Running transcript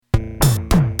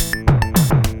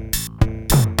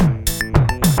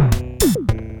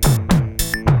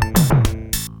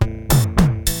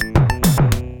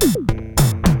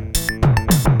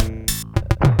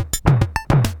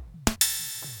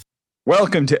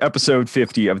Welcome to episode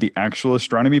 50 of the Actual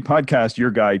Astronomy Podcast,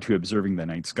 your guide to observing the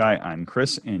night sky. I'm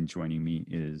Chris, and joining me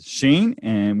is Shane,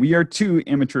 and we are two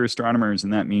amateur astronomers,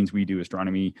 and that means we do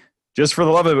astronomy just for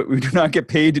the love of it. We do not get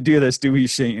paid to do this, do we,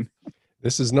 Shane?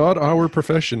 This is not our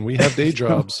profession. We have day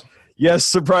jobs. Yes,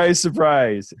 surprise,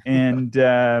 surprise. And we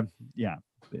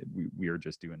are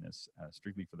just doing this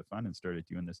strictly for the fun and started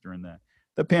doing this during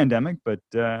the pandemic, but,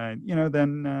 then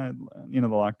the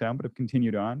lockdown, but have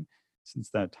continued on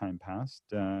since that time passed.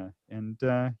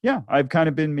 I've kind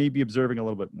of been maybe observing a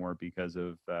little bit more because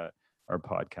of our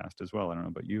podcast as well. I don't know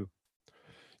about you.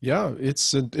 Yeah,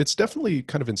 it's definitely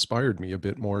kind of inspired me a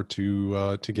bit more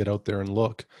to get out there and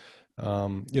look.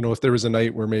 If there was a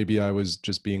night where maybe I was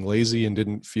just being lazy and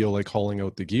didn't feel like hauling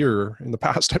out the gear in the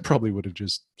past, I probably would have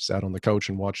just sat on the couch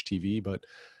and watched TV. But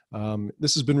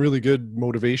this has been really good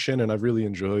motivation, and I've really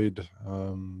enjoyed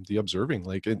the observing.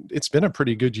 Like it's been a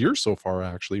pretty good year so far,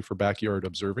 actually, for backyard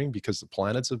observing because the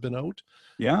planets have been out.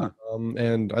 Yeah.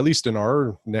 And at least in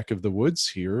our neck of the woods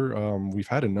here, we've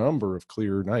had a number of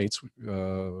clear nights.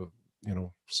 So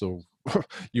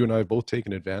you and I have both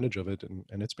taken advantage of it,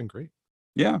 and it's been great.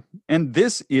 Yeah. And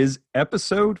this is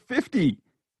episode 50.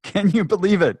 Can you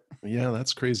believe it? Yeah,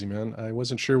 that's crazy, man. I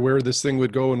wasn't sure where this thing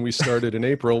would go when we started in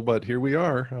April, but here we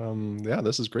are.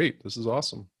 This is great. This is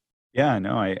awesome. Yeah,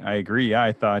 no, I agree. Yeah,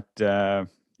 I thought, I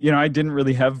didn't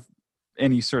really have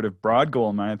any sort of broad goal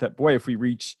in mind. I thought, boy, if we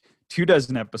reach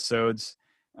 24 episodes,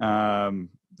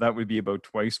 that would be about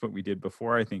twice what we did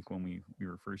before, I think, when we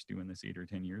were first doing this 8 or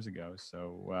 10 years ago.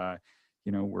 So,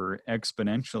 we're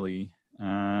exponentially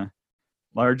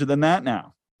larger than that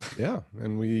now. Yeah,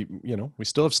 and we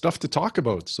still have stuff to talk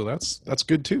about, so that's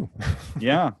good too.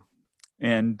 Yeah,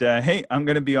 and hey, I'm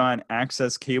going to be on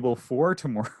Access Cable 4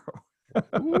 tomorrow.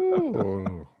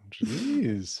 Oh,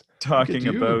 jeez! Talking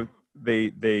about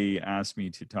they asked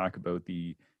me to talk about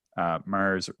the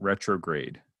Mars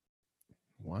retrograde.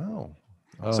 Wow.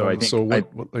 So I think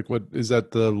what is that,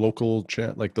 the local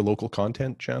the local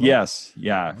content channel? Yes,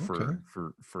 yeah, okay.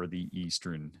 for the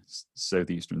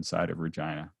southeastern side of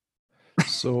Regina.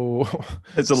 So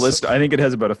it's a list. I think it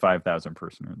has about a 5,000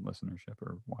 person listenership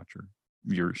or watcher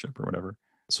viewership or whatever.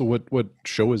 So what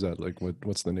show is that? Like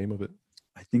what's the name of it?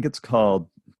 I think it's called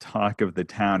Talk of the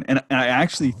Town, and I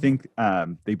actually think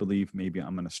they believe maybe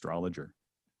I'm an astrologer.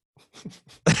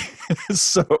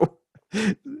 So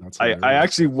I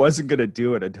actually wasn't going to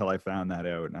do it until I found that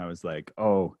out, and I was like,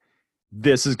 oh,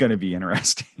 this is going to be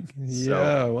interesting.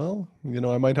 Yeah, well,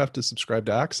 I might have to subscribe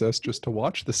to Access just to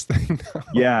watch this thing now.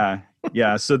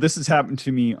 Yeah. So this has happened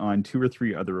to me on 2 or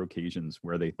 3 other occasions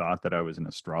where they thought that I was an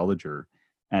astrologer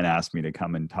and asked me to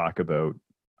come and talk about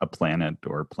a planet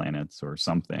or planets or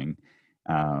something.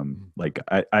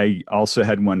 I also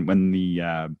had one when we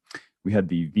had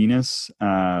the Venus,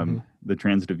 the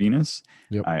transit of Venus.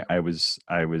 Yep. I was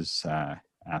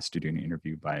asked to do an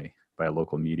interview by a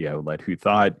local media outlet who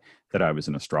thought that I was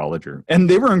an astrologer, and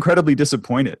they were incredibly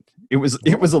disappointed. It was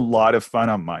a lot of fun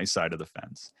on my side of the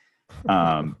fence,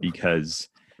 because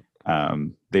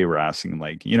they were asking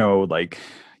well,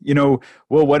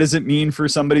 what does it mean for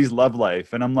somebody's love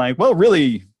life? And I'm like, well,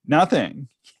 really nothing,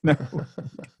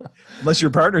 unless your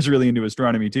partner's really into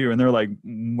astronomy too. And they're like,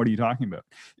 what are you talking about?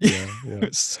 Yeah.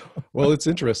 Well, it's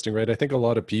interesting, right? I think a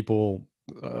lot of people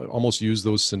almost use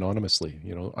those synonymously,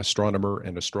 astronomer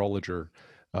and astrologer.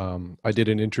 I did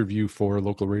an interview for a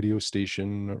local radio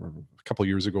station a couple of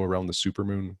years ago around the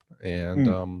supermoon,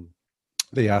 and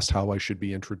they asked how I should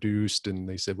be introduced, and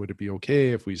they said, would it be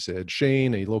okay if we said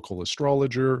Shane, a local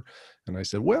astrologer? And I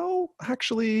said, well,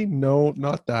 actually, no,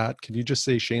 not that. Can you just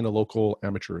say Shane, a local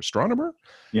amateur astronomer?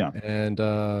 Yeah. And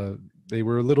they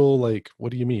were a little like,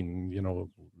 what do you mean?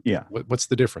 Yeah. What's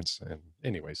the difference? And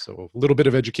anyway, so a little bit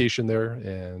of education there,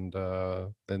 and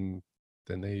then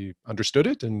they understood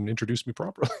it and introduced me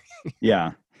properly.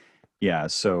 Yeah.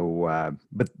 So,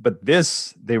 but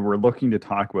this, they were looking to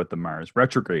talk about the Mars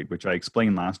retrograde, which I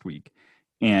explained last week,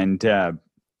 and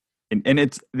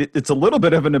it's a little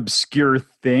bit of an obscure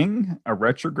thing, a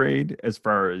retrograde, as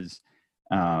far as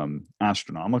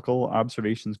astronomical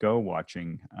observations go.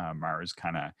 Watching Mars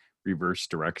kind of reverse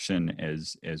direction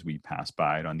as we pass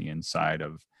by it on the inside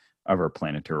of our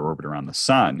planetary orbit around the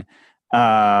sun.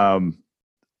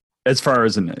 As far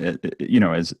as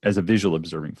as a visual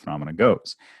observing phenomena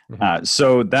goes. Mm-hmm.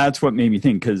 So that's what made me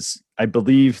think, because I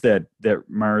believe that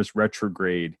Mars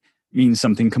retrograde means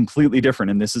something completely different,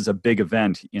 and this is a big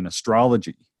event in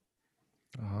astrology.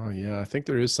 Oh yeah, I think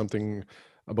there is something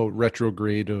about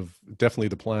retrograde of definitely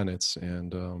the planets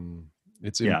and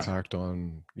its impact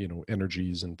on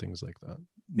energies and things like that.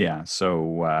 Yeah.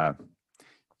 So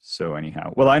So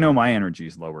anyhow, well, I know my energy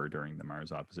is lower during the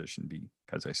Mars opposition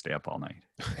because I stay up all night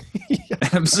Yeah,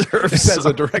 and observe. it has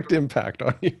So a direct impact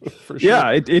on you for sure.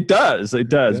 yeah, it does. It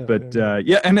does. Yeah, But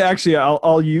yeah, and actually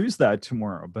I'll use that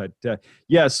tomorrow. But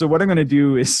yeah, so what I'm going to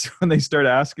do is when they start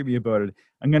asking me about it,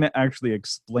 I'm going to actually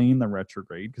explain the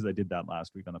retrograde because I did that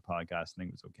last week on the podcast. I think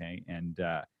it was okay.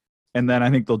 And then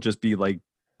I think they'll just be like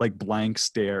blank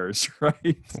stares,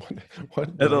 right?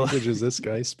 What It'll, language is this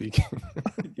guy speaking?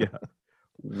 yeah.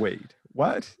 Wait,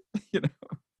 what? You know.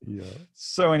 Yeah.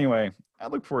 So anyway, I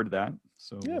look forward to that.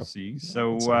 So Yeah. we'll see. Yeah,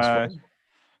 So that sounds fun.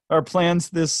 our plans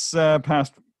this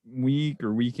past week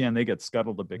or weekend, they get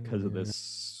scuttled a bit because of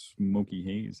this smoky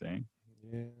haze, eh?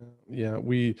 Yeah. Yeah.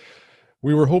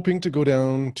 We were hoping to go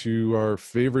down to our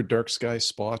favorite dark sky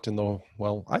spot in the,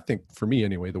 well, I think for me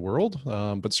anyway, the world,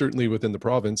 but certainly within the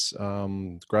province,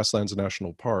 Grasslands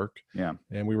National Park. Yeah.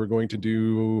 And we were going to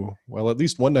do, well, at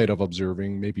least one night of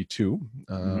observing, maybe two.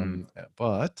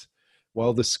 But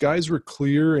while the skies were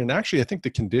clear, and actually I think the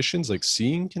conditions, like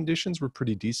seeing conditions, were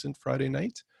pretty decent Friday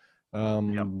night.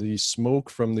 The smoke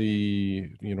from the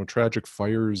tragic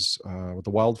fires,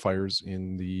 the wildfires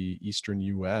in the eastern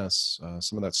U.S.,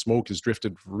 some of that smoke has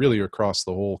drifted really across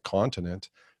the whole continent.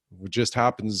 It just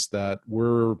happens that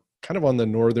we're kind of on the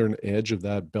northern edge of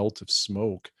that belt of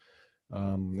smoke,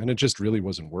 and it just really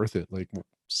wasn't worth it. Like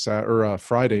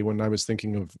Friday, when I was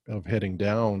thinking of heading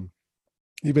down,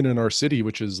 even in our city,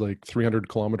 which is like 300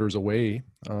 kilometers away.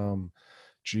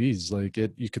 Geez, like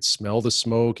you could smell the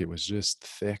smoke. It was just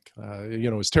thick.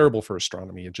 It was terrible for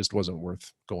astronomy. It just wasn't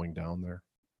worth going down there.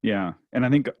 Yeah, and I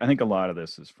think a lot of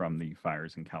this is from the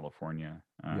fires in California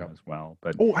as well.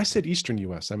 But I said Eastern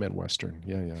U.S. I meant Western.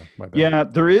 Yeah, my bad. yeah,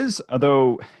 there is.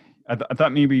 Although I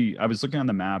thought maybe I was looking on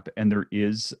the map, and there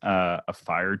is a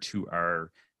fire to our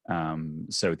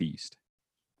southeast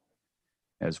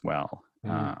as well.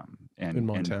 And in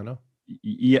Montana.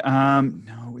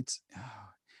 No, it's.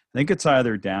 I think it's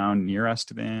either down near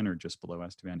Estevan or just below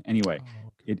Estevan. Anyway,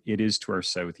 it is to our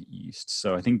southeast.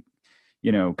 So I think,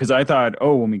 because I thought,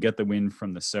 when we get the wind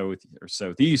from the south or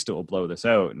southeast, it will blow this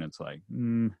out. And it's like,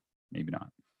 maybe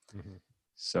not. Mm-hmm.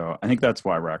 So I think that's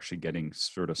why we're actually getting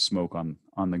sort of smoke on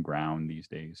the ground these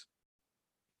days.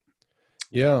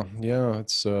 Yeah,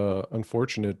 it's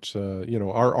unfortunate.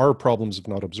 Our problems of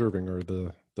not observing are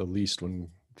the least when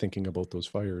thinking about those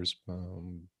fires.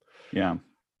 Yeah.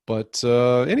 But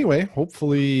anyway,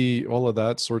 hopefully all of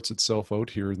that sorts itself out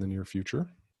here in the near future.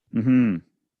 Yeah,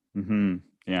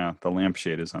 the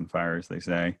lampshade is on fire, as they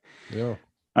say. Yeah.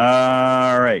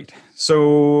 All right.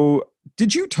 So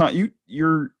did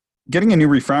you're getting a new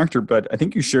refractor, but I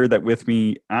think you shared that with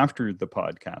me after the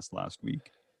podcast last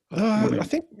week. I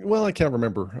think, I can't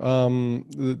remember.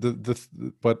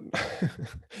 But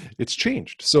it's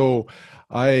changed. So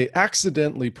I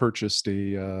accidentally purchased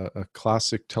a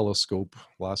classic telescope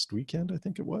last weekend. I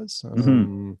think it was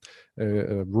a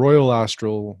Royal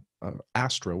Astro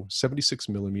 76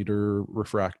 millimeter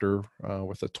refractor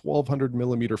with a 1200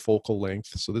 millimeter focal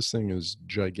length. So this thing is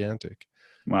gigantic.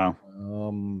 Wow.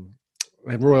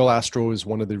 And Royal Astro is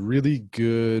one of the really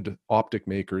good optic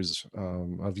makers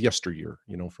of yesteryear,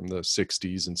 from the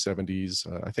 60s and 70s.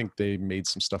 I think they made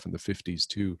some stuff in the 50s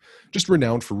too, just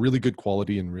renowned for really good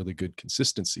quality and really good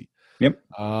consistency. Yep.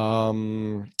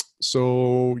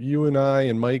 So you and I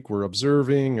and Mike were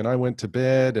observing, and I went to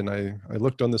bed, and I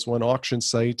looked on this one auction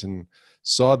site and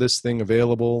saw this thing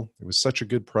available. It was such a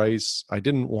good price. I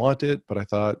didn't want it, but I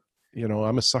thought,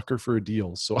 I'm a sucker for a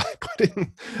deal. So I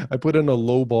put in a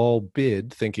lowball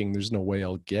bid thinking there's no way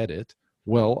I'll get it.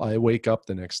 Well, I wake up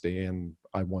the next day and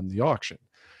I won the auction.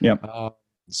 Yeah.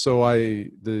 So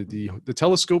the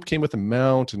telescope came with a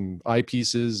mount and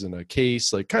eyepieces and a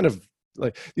case, like kind of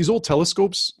like these old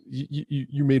telescopes.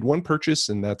 You made one purchase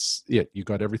and that's it. You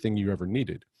got everything you ever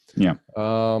needed. Yeah.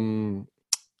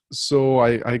 So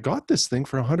I got this thing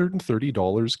for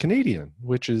 $130 Canadian,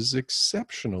 which is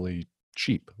exceptionally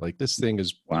cheap. Like this thing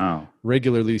is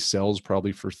regularly sells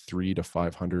probably for $300 to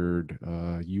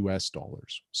 $500 US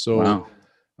dollars. So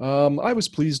I was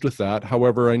pleased with that.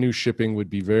 However, I knew shipping would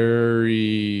be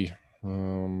very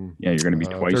you're going to be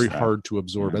twice very that. hard to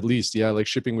absorb. At least like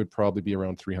shipping would probably be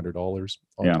around $300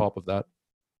 on top of that.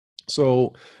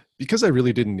 So because I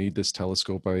really didn't need this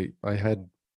telescope, I had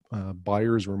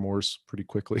buyer's remorse pretty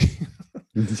quickly.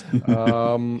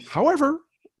 However,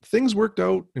 things worked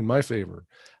out in my favor.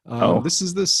 This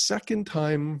is the second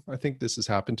time I think this has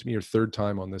happened to me, or third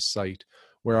time on this site,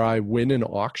 where I win an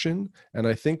auction, and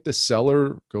I think the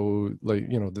seller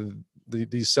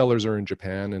these sellers are in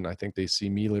Japan, and I think they see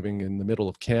me living in the middle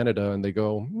of Canada, and they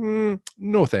go,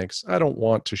 no thanks, I don't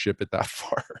want to ship it that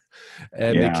far.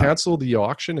 And they Yeah. cancel the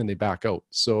auction and they back out.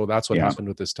 So that's what Yeah. happened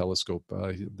with this telescope.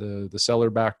 The seller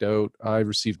backed out. I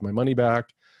received my money back,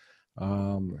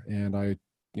 and I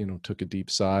took a deep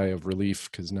sigh of relief,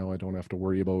 because now I don't have to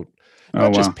worry about Oh,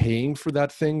 not just wow. paying for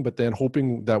that thing, but then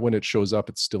hoping that when it shows up,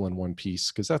 it's still in one piece,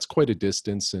 because that's quite a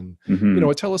distance. And Hmm.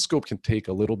 a telescope can take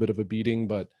a little bit of a beating,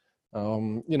 but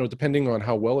depending on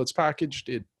how well it's packaged,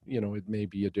 it may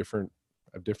be a different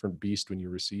beast when you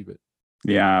receive it.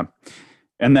 Yeah.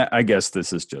 And that, I guess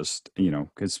this is just,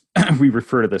 because we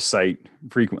refer to the site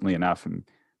frequently enough, and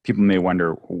people may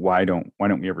wonder, why don't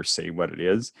we ever say what it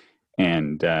is?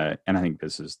 And I think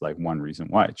this is like one reason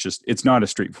why. It's not a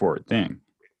straightforward thing.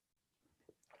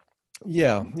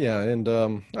 Yeah, and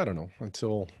I don't know,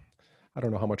 I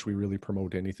don't know how much we really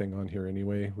promote anything on here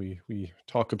anyway. We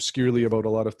talk obscurely about a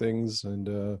lot of things,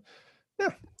 and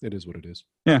yeah, it is what it is.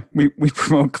 Yeah, we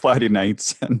promote Cloudy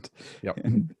Nights and Yep.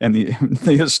 and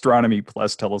the Astronomy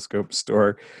Plus telescope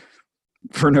store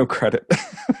for no credit.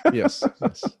 Yes,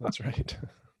 that's right.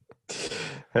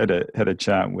 had a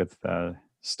chat with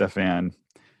Stefan.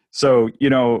 So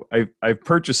I've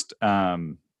purchased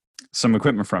some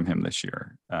equipment from him this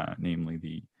year, namely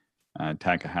the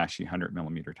Takahashi 100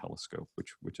 millimeter telescope,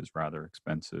 which is rather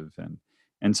expensive,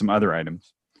 and some other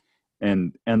items.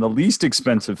 And the least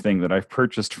expensive thing that I've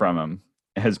purchased from him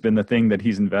has been the thing that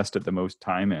he's invested the most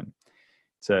time in.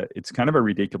 It's kind of a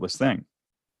ridiculous thing.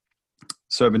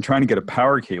 So I've been trying to get a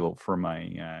power cable for my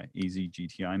AZ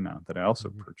GTI mount that I also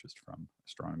purchased from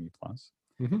Astronomy Plus,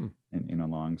 in a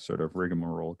long sort of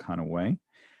rigmarole kind of way.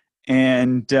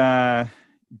 And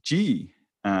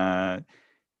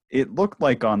it looked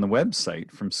like on the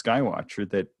website from Skywatcher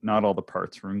that not all the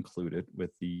parts were included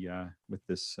with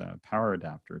this power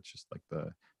adapter. It's just like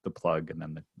the plug and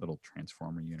then the little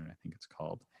transformer unit, I think it's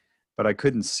called. But I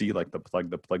couldn't see like the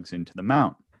plug that plugs into the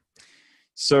mount.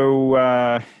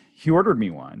 So he ordered me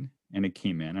one, and it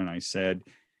came in, and he said,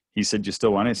 you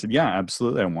still want it? I said, yeah,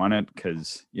 absolutely. I want it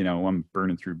because, I'm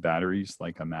burning through batteries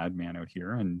like a madman out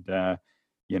here. And,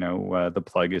 the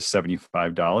plug is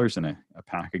 $75, and a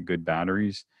pack of good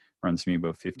batteries runs me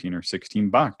about 15 or 16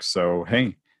 bucks. So,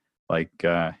 hey, like,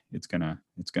 it's gonna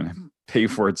pay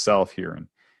for itself here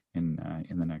in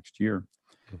the next year.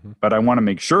 But I want to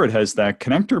make sure it has that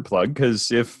connector plug,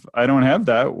 because if I don't have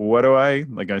that, what do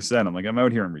like I said, I'm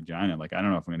out here in Regina. Like, I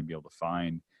don't know if I'm going to be able to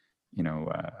find,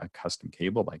 a custom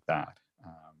cable like that.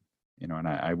 And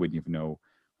I wouldn't even know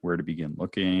where to begin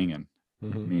looking. And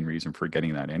the main reason for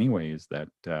getting that anyway is that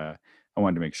I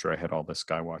wanted to make sure I had all the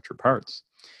Skywatcher parts.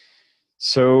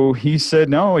 So he said,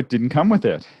 no, it didn't come with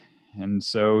it. And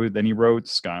so then he wrote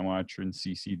Skywatcher and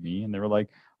CC'd me, and they were like,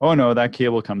 oh no, that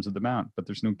cable comes with the mount, but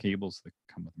there's no cables that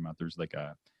come with the mount. There's like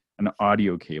an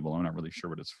audio cable. I'm not really sure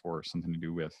what it's for. Something to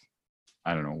do with,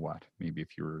 I don't know what. Maybe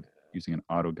if you were using an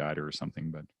auto guider or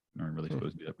something, but I'm not really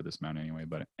supposed to do that with this mount anyway.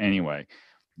 But anyway,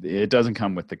 it doesn't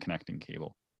come with the connecting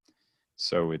cable.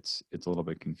 So it's a little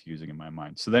bit confusing in my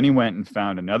mind. So then he went and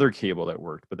found another cable that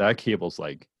worked, but that cable's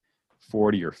like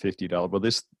 $40 or $50. Well,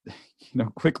 this,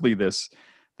 quickly this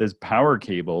power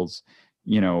cables,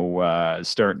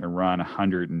 starting to run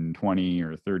 120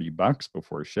 or 30 bucks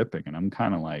before shipping. And I'm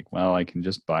kind of like, well, I can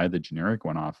just buy the generic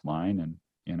one offline. And,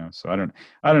 so I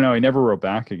don't know. He never wrote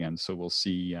back again. So we'll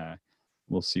see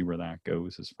where that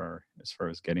goes as far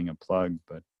as getting a plug.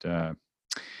 But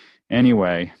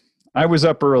anyway, I was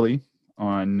up early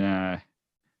on,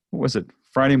 what was it?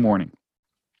 Friday morning.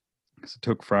 Because I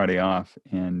took Friday off,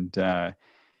 and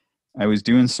I was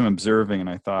doing some observing, and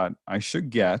I thought I should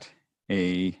get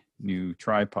a new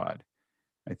tripod.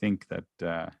 I think that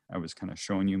I was kind of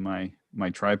showing you my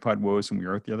tripod woes when we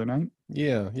were out the other night.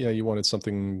 Yeah. You wanted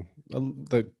something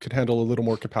that could handle a little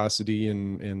more capacity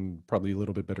and probably a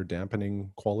little bit better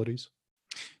dampening qualities.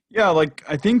 Yeah, like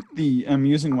I think I'm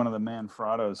using one of the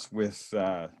Manfrottos with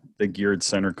the geared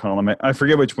center column. I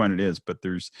forget which one it is, but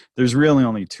there's really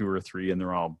only 2 or 3, and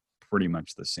they're all pretty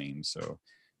much the same. So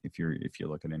if you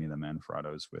look at any of the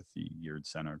Manfrottos with the geared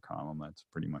center column, that's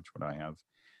pretty much what I have.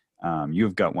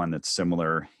 You've got one that's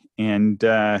similar and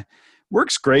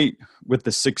works great with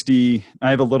the 60. I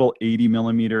have a little 80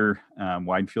 millimeter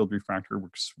wide field refractor,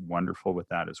 works wonderful with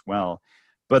that as well.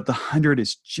 But the 100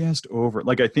 is just over.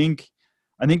 Like I think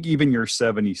even your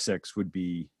 76 would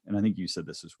be, and I think you said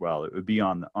this as well, it would be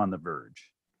on the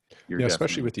verge. Yeah,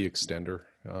 especially with the extender.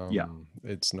 Yeah,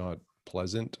 it's not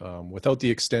pleasant. Without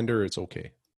the extender, it's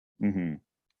okay. Mm-hmm.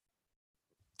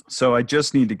 So I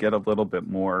just need to get a little bit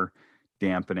more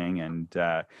dampening, and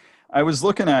I was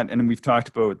looking at, and we've talked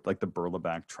about like the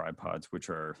Burlaback tripods,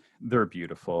 they're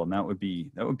beautiful, and that would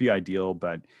be ideal,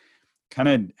 but kind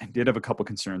of did have a couple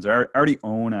concerns. I already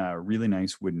own a really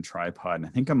nice wooden tripod, and I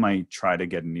think I might try to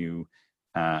get a new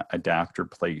adapter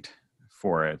plate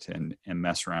for it and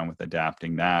mess around with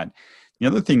adapting that. The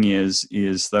other thing is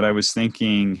that I was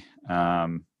thinking,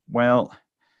 well,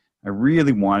 I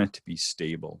really want it to be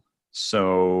stable.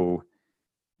 So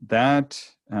that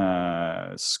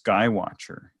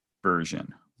Skywatcher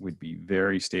version would be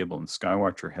very stable. And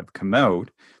Skywatcher have come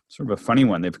out, sort of a funny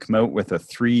one. They've come out with a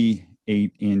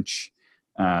 3/8-inch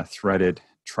threaded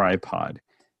tripod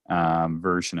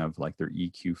version of like their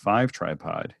EQ5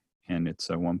 tripod. And it's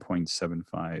a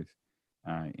 1.75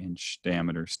 inch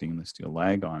diameter stainless steel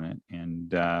lag on it,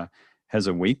 and has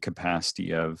a weight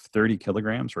capacity of 30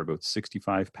 kilograms, or about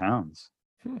 65 pounds.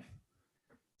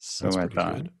 So That's I pretty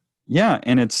thought, good. yeah,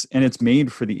 and it's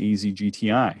made for the AZ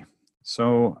GTI.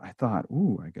 So I thought,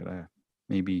 ooh, I gotta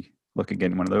maybe look at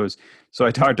getting one of those. So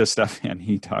I talked to Stefan,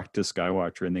 he talked to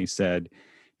Skywatcher, and they said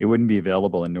it wouldn't be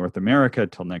available in North America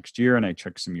till next year. And I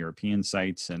checked some European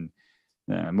sites, and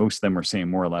most of them were saying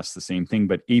more or less the same thing.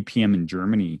 But APM in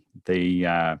Germany, they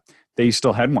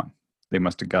still had one. They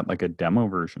must have got like a demo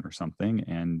version or something,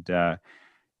 and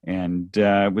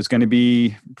it was going to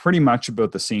be pretty much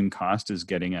about the same cost as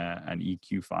getting an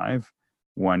EQ5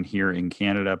 one here in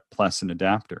Canada, plus an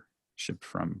adapter shipped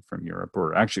from Europe.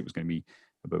 Or actually, it was going to be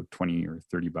about 20 or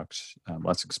 30 bucks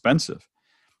less expensive.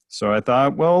 So I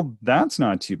thought, well, that's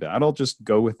not too bad. I'll just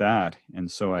go with that.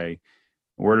 And so I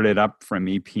ordered it up from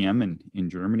APM in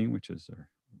Germany, which is a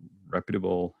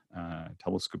reputable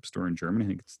telescope store in Germany. I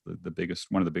think it's the biggest,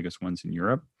 one of the biggest ones in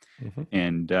Europe. Mm-hmm.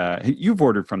 And you've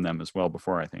ordered from them as well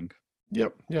before, I think.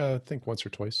 Yep. Yeah, I think once or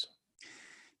twice.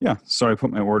 Yeah. So I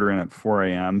put my order in at 4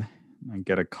 a.m. I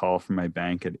get a call from my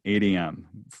bank at 8 a.m.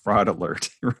 Fraud alert,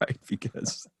 right?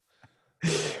 Because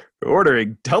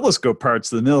ordering telescope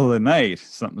parts in the middle of the night,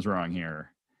 something's wrong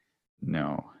here.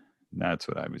 No, that's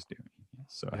what I was doing.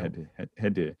 So I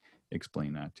had to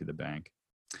explain that to the bank.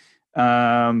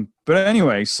 But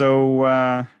anyway, so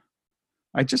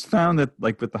I just found that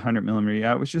like with the 100mm,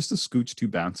 yeah, it was just a scooch too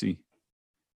bouncy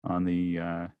on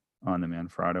the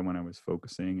Manfrotto when I was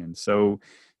focusing. And so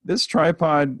this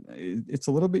tripod, it's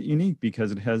a little bit unique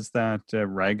because it has that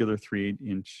regular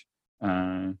 3/8-inch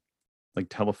like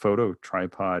telephoto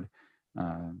tripod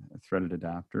threaded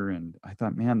adapter. And I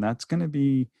thought, man, that's going to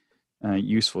be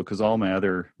useful because all my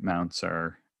other mounts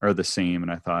are the same.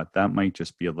 And I thought that might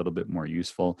just be a little bit more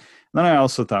useful. And then I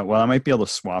also thought, well, I might be able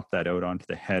to swap that out onto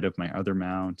the head of my other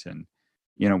mount, and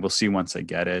we'll see once I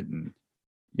get it, and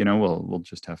we'll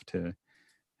just have to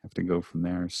go from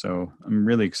there. So I'm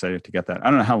really excited to get that. I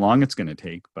don't know how long it's going to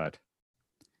take, but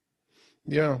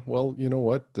yeah, well, you know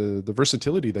what, the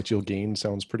versatility that you'll gain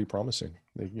sounds pretty promising.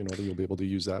 That you'll be able to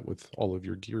use that with all of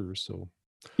your gear. So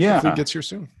hopefully it gets here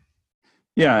soon.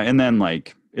 Yeah, and then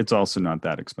like it's also not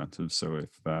that expensive. So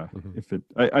if it,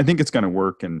 I think it's going to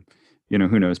work, and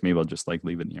who knows, maybe I'll just like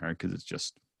leave it in the yard because it's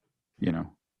just a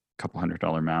couple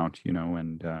 $100 mount,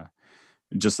 and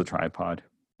just the tripod,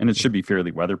 and it should be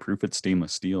fairly weatherproof. It's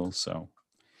stainless steel, so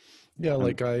yeah.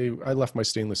 Like I left my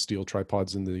stainless steel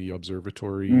tripods in the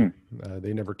observatory.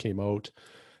 They never came out.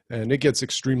 And it gets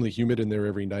extremely humid in there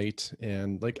every night.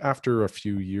 And like after a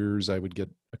few years, I would get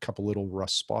a couple little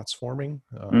rust spots forming.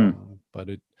 But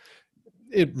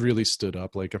it really stood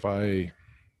up. Like I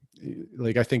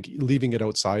think leaving it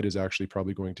outside is actually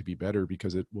probably going to be better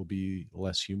because it will be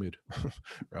less humid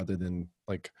rather than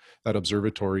like that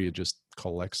observatory. It just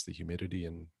collects the humidity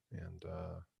and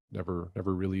never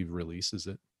really releases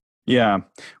it. Yeah.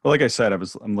 Well, like I said,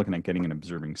 I'm looking at getting an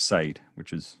observing site,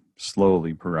 which is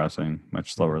slowly progressing,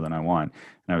 much slower than I want.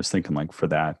 And I was thinking like for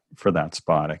that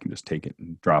spot, I can just take it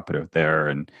and drop it out there.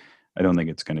 And I don't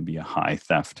think it's going to be a high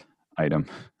theft item.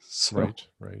 So,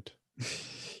 right.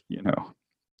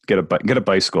 Get a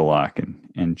bicycle lock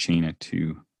and chain it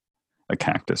to a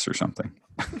cactus or something.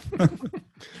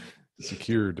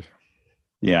 Secured.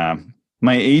 Yeah.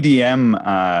 My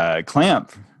ADM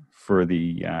clamp for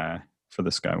the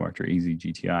Skywatcher AZ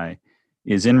GTI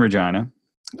is in Regina.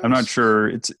 Nice. I'm not sure.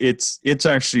 It's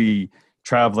actually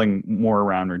traveling more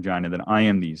around Regina than I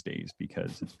am these days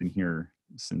because it's been here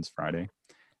since Friday,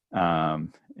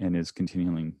 and is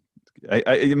continuing.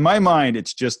 In my mind,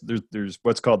 it's just there's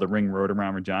what's called the ring road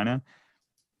around Regina,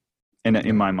 and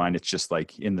in my mind, it's just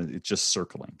like it's just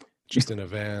circling, just in a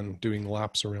van doing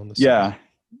laps around the city.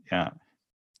 Yeah.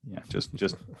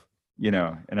 Just.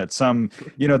 And at some,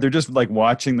 they're just like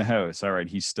watching the house. All right,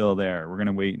 he's still there. We're going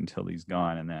to wait until he's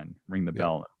gone and then ring the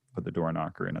bell, put the door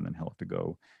knocker in, and then he'll have to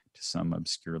go to some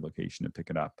obscure location to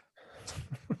pick it up.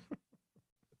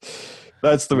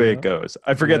 That's the way it Yeah. goes.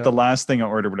 I forget Yeah. the last thing I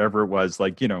ordered, whatever it was,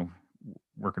 like,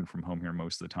 working from home here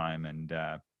most of the time. And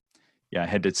yeah, I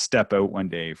had to step out one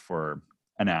day for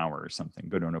an hour or something,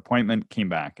 go to an appointment, came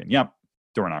back, and yep,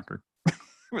 door knocker. It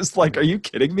was like, are Yeah. you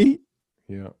kidding me?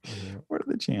 Yeah. Yeah. What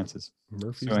are the chances? So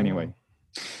Murphy's anyway,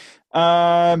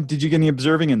 Law. did you get any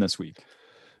observing in this week?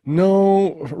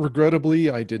 No, regrettably,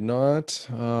 I did not.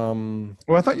 Well,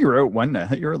 I thought you were out one night. I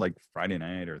thought you were like Friday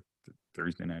night or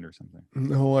Thursday night or something.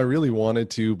 No, I really wanted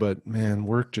to, but man,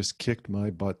 work just kicked my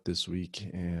butt this week,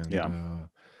 and Yeah.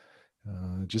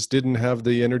 just didn't have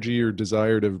the energy or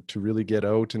desire to really get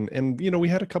out. And we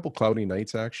had a couple cloudy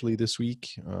nights actually this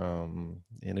week, and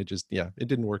it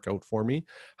didn't work out for me.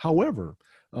 However,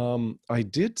 I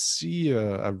did see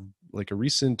a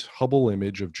recent Hubble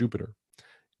image of Jupiter.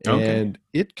 Okay. And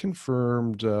it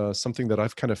confirmed something that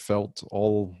I've kind of felt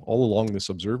all along this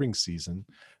observing season,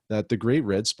 that the Great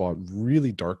Red Spot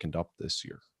really darkened up this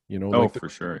year. Oh, Like the for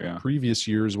sure. Yeah. previous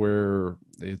years where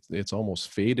it's almost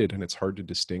faded and it's hard to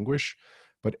distinguish.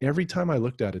 But every time I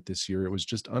looked at it this year, it was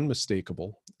just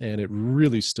unmistakable, and it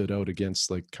really stood out against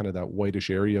like kind of that whitish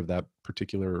area of that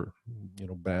particular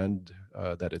band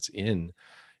that it's in.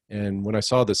 And when I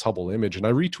saw this Hubble image, and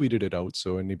I retweeted it out,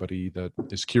 so anybody that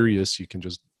is curious, you can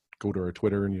just go to our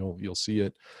Twitter and you'll see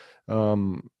it.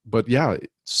 But yeah, it's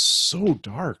so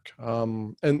dark.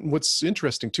 And what's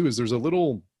interesting too is there's a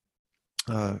little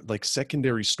like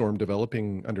secondary storm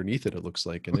developing underneath it. It looks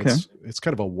like, and Okay. it's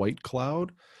kind of a white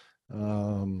cloud.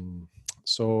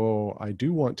 So I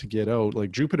do want to get out.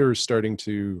 Like Jupiter is starting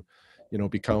to,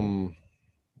 become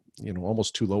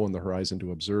almost too low on the horizon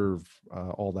to observe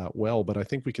all that well, but I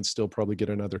think we can still probably get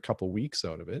another couple weeks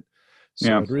out of it. So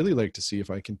Yeah. I'd really like to see if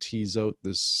I can tease out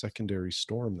this secondary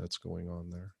storm that's going on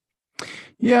there.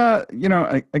 Yeah.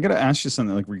 I got to ask you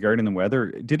something like regarding the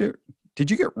weather. Did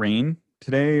you get rain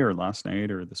today or last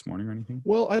night or this morning or anything?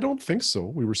 Well, I don't think so.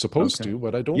 We were supposed Okay. to,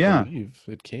 but I don't Yeah. believe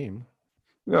it came.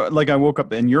 Like I woke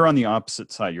up and you're on the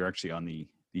opposite side. You're actually on the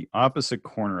opposite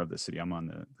corner of the city. I'm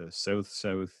on the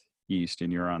southeast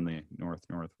and you're on the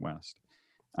northwest.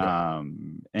 Yeah.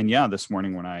 And yeah, this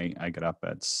morning when I got up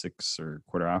at 6 or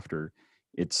quarter after,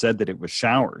 it said that it was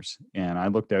showers, and I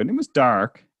looked out and it was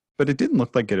dark, but it didn't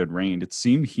look like it had rained. It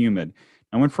seemed humid.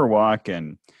 I went for a walk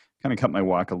and kind of cut my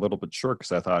walk a little bit short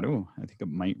because I thought, oh, I think it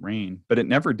might rain, but it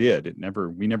never did.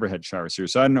 We never had showers here.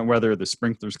 So I don't know whether the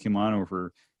sprinklers came on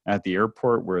over at the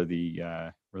airport where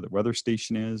the weather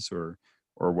station is, or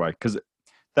what, because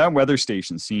that weather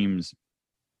station seems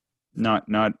not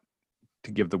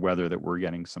to give the weather that we're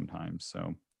getting sometimes.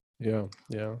 So Yeah.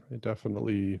 It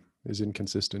definitely is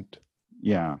inconsistent.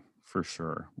 yeah, for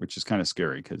sure, which is kind of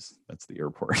scary because that's the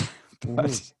airport.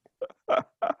 Mhm. But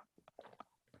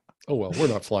Oh, well, we're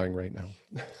not flying right now.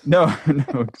 no,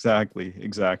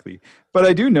 exactly. But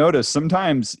I do notice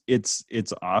sometimes it's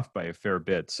off by a fair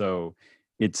bit. So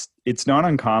it's not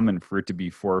uncommon for it to be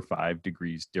 4 or 5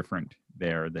 degrees different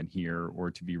there than here,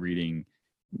 or to be reading,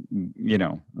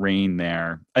 rain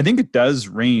there. I think it does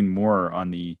rain more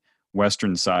on the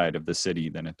western side of the city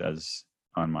than it does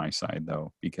on my side,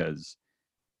 though, because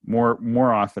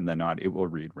more often than not, it will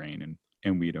read rain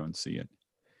and we don't see it.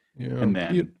 Yeah. And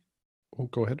then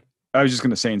Go ahead. I was just going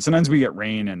to say, and sometimes we get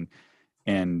rain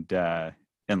and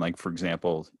like, for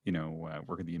example,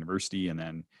 work at the university, and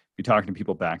then be talking to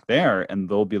people back there, and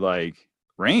they'll be like,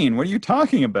 "Rain? What are you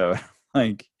talking about?"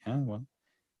 Like, yeah, well,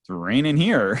 it's raining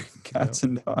here, Yeah. cats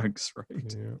and dogs,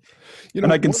 right? Yeah.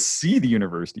 And I can see the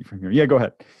university from here. Yeah, go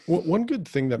ahead. One good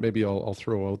thing that maybe I'll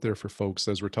throw out there for folks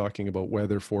as we're talking about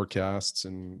weather forecasts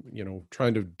and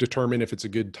trying to determine if it's a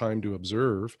good time to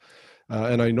observe.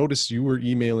 And I noticed you were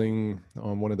emailing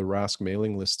on one of the Rask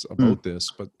mailing lists Mm. about this,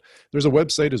 but there's a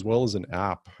website as well as an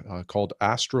app called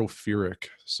Astropheric.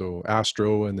 So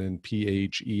Astro and then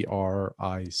PHERIC.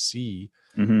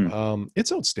 Mm-hmm.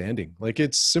 It's outstanding. Like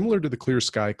it's similar to the clear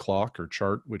sky clock or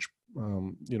chart, which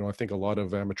I think a lot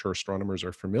of amateur astronomers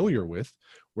are familiar with,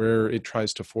 where it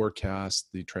tries to forecast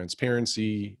the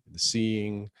transparency, the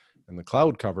seeing, and the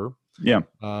cloud cover. Yeah.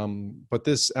 But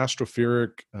this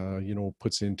Astropheric,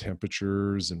 puts in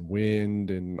temperatures and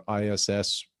wind and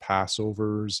ISS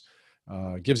passovers,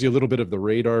 gives you a little bit of the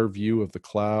radar view of the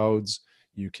clouds.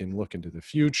 You can look into the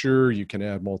future. You can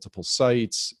add multiple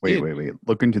sites. Wait.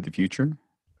 Look into the future.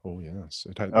 Oh, yes.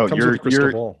 It Oh, comes with a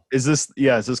crystal ball. Is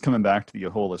this coming back to the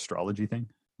whole astrology thing?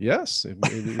 Yes,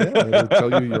 it'll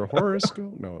tell you your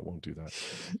horoscope. No, it won't do that.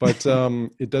 But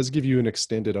it does give you an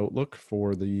extended outlook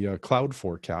for the cloud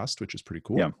forecast, which is pretty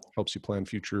cool. Yeah. Helps you plan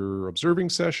future observing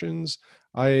sessions.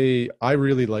 I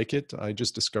really like it. I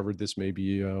just discovered this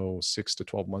maybe 6 to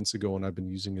 12 months ago, and I've been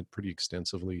using it pretty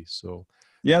extensively. So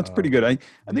Yeah, it's pretty good. I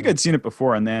think Yeah. I'd seen it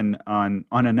before, and then on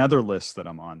another list that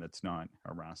I'm on that's not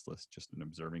a RAS list, just an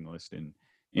observing list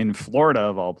in Florida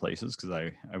of all places, because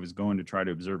I was going to try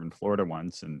to observe in Florida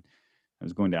once, and I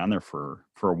was going down there for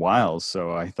a while.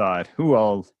 So I thought, who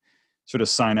I'll sort of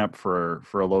sign up for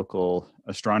a local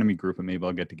astronomy group, and maybe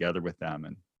I'll get together with them.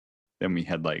 And then we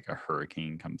had like a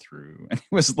hurricane come through, and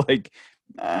it was like,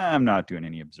 I'm not doing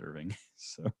any observing.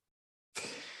 So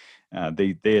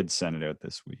they had sent it out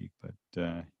this week,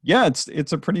 but yeah,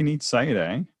 it's a pretty neat site,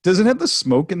 eh? Does it have the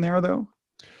smoke in there though?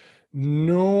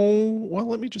 No, well,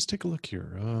 let me just take a look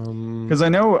here. Because I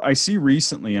know I see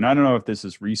recently, and I don't know if this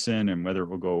is recent and whether it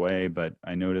will go away, but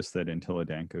I noticed that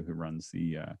Intellidanco, who runs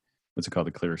the what's it called,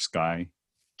 the Clear Sky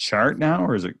chart now,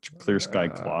 or is it Clear Sky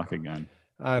Clock again?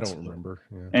 I It's don't remember.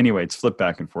 Yeah. anyway, it's flipped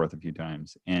back and forth a few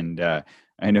times, and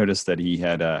I noticed that he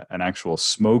had an actual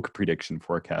smoke prediction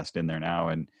forecast in there now,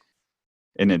 and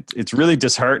it's really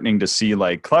disheartening to see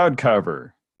like cloud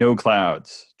cover, no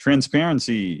clouds,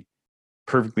 transparency,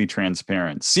 perfectly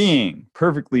transparent, seeing,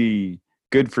 perfectly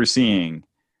good for seeing,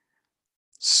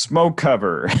 smoke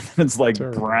cover. It's like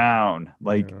Terrible. brown,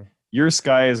 like Yeah. your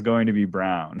sky is going to be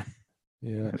brown.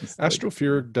 Yeah. It's like,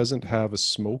 Astrophere doesn't have a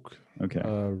smoke okay.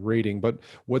 rating, but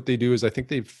what they do is I think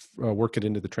they've worked it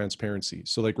into the transparency.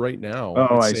 So like right now,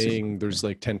 Oh, it's I see. saying Okay. there's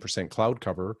like 10% cloud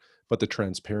cover, but the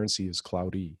transparency is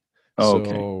cloudy. Oh, okay.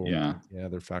 So Yeah. yeah,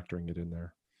 they're factoring it in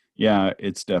there. Yeah,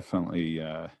 it's definitely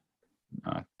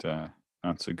not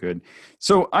not so good.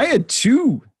 So I had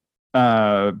two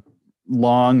uh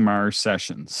long Mars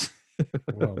sessions.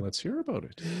 Well, let's hear about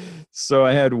it. So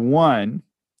I had one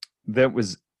that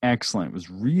was excellent. It was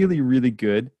really, really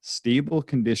good, stable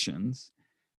conditions,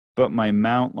 but my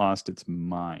mount lost its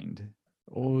mind.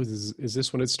 Oh, is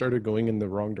this when it started going in the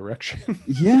wrong direction for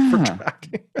Yeah.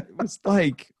 tracking? It was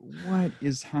like, what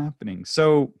is happening?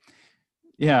 So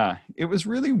yeah, it was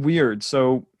really weird.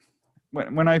 So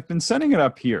when I've been setting it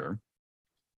up here,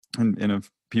 and if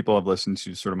people have listened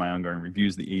to sort of my ongoing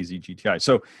reviews, the AZ GTI.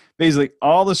 So basically,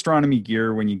 all astronomy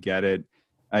gear when you get it,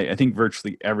 I think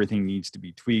virtually everything needs to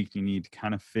be tweaked. You need to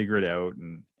kind of figure it out.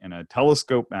 And a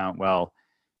telescope mount, well,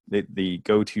 the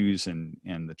go-tos and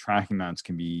the tracking mounts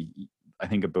can be, I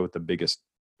think, about the biggest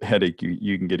headache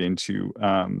you can get into.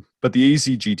 But the AZ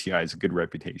GTI is a good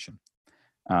reputation.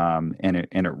 And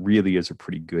it really is a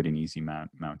pretty good and easy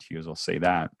mount to use. I'll say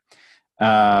that.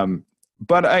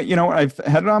 But I've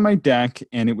had it on my deck,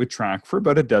 and it would track for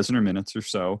about a dozen or minutes or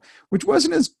so, which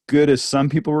wasn't as good as some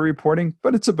people were reporting,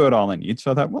 but it's about all I need. So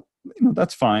I thought, well,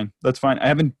 that's fine. That's fine. I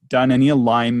haven't done any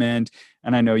alignment,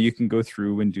 and I know you can go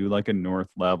through and do like a north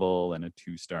level and a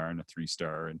 2-star and a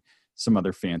 3-star and some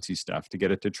other fancy stuff to get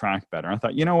it to track better. I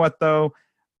thought, you know what though?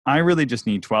 I really just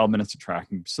need 12 minutes of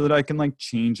tracking so that I can like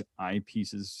change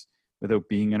eyepieces without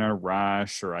being in a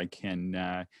rush, or I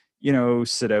can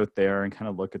sit out there and kind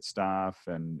of look at stuff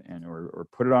and or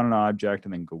put it on an object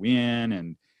and then go in.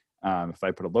 And if I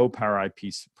put a low power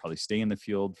eyepiece, probably stay in the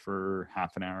field for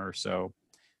half an hour or so.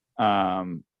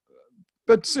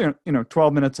 But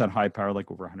 12 minutes at high power, like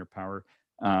over 100 power,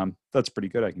 that's pretty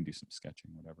good. I can do some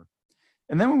sketching, whatever.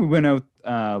 And then when we went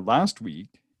out last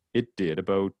week, it did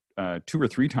about 2 or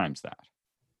 3 times that.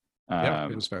 Yeah,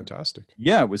 it was fantastic.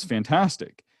 Yeah, it was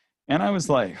fantastic. And I was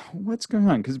like, what's going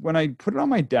on? Because when I put it on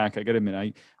my deck, I got to admit,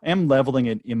 I am leveling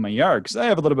it in my yard because I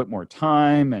have a little bit more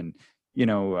time, and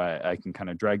I can kind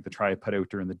of drag the tripod out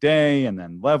during the day and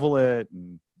then level it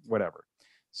and whatever.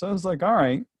 So I was like, all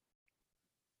right,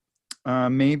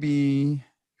 maybe,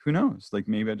 who knows? Like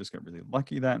maybe I just got really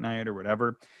lucky that night or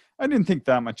whatever. I didn't think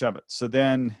that much of it. So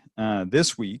then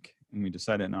this week, and we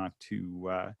decided not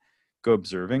to go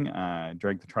observing,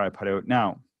 drag the tripod out.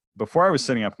 Now, before I was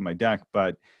setting up on my deck,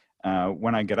 but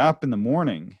when I get up in the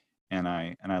morning and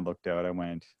I looked out, I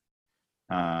went,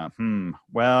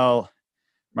 well,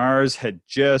 Mars had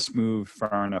just moved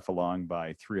far enough along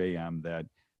by 3 a.m. that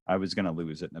I was going to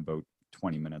lose it in about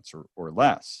 20 minutes or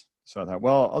less. So I thought,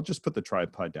 well, I'll just put the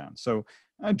tripod down. So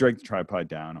I dragged the tripod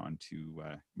down onto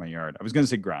my yard. I was going to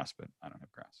say grass, but I don't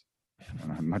have grass. I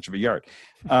don't have much of a yard.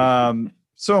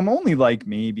 So I'm only like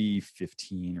maybe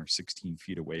 15 or 16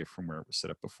 feet away from where it was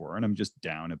set up before. And I'm just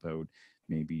down about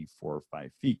maybe 4 or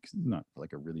 5 feet. It's not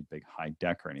like a really big high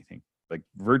deck or anything. Like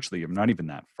virtually, I'm not even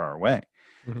that far away.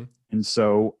 Mm-hmm. And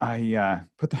so I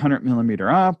put the 100 millimeter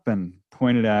up and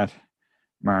pointed at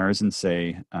Mars and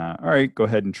say, all right, go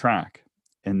ahead and track.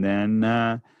 And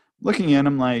then looking at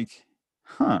him like,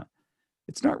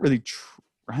 it's not really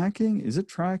tracking. Is it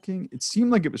tracking? It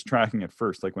seemed like it was tracking at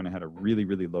first, like when I had a really,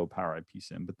 really low power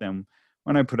eyepiece in. But then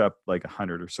when I put up like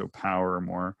 100 or so power or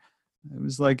more, it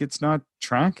was like, it's not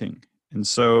tracking. And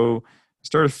so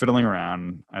started fiddling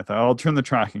around. I thought, I'll turn the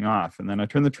tracking off. And then I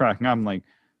turned the tracking on. I'm like,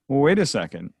 well, wait a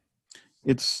second.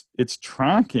 It's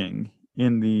tracking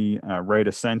in the right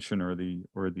ascension or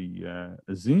the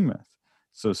azimuth.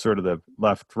 So sort of the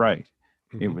left right.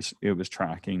 Mm-hmm. It was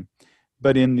tracking,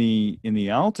 but in the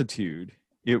altitude,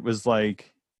 it was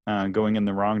like going in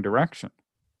the wrong direction.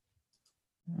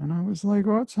 And I was like,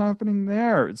 what's happening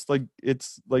there? It's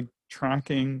like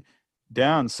tracking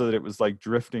down so that it was like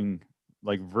drifting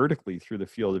like vertically through the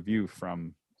field of view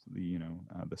from the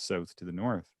south to the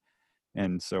north.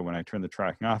 And so when I turned the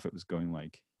tracking off, it was going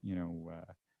like,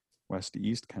 west to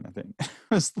east kind of thing. I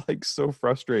was like so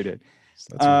frustrated.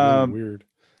 So that's really Um, weird.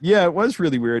 yeah, it was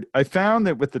really weird. I found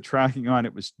that with the tracking on,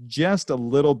 it was just a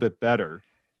little bit better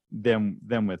than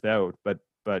without, but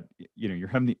you're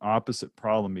having the opposite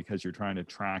problem because you're trying to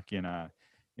track in a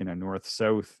north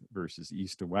south versus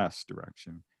east to west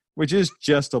direction, which is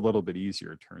just a little bit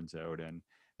easier, it turns out, and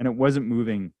it wasn't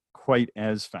moving quite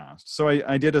as fast. So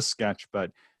I did a sketch,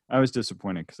 but I was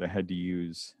disappointed because I had to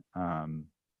use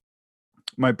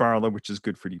my Barla, which is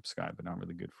good for deep sky, but not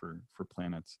really good for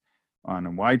planets, on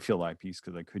a wide field eyepiece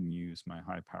because I couldn't use my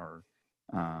high power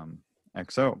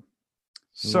XO. Mm.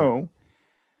 So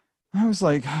I was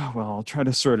like, oh, well, I'll try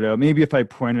to sort it out. Maybe if I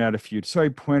pointed out a few. So I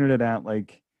pointed it at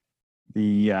like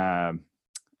the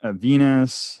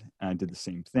Venus. I did the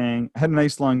same thing. I had a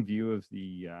nice long view of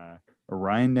the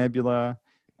Orion Nebula.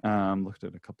 Looked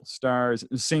at a couple stars.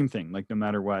 The same thing. Like no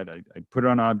matter what, I'd put it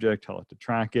on object, tell it to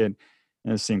track it.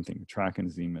 And the same thing, track in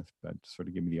azimuth, but sort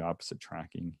of give me the opposite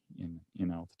tracking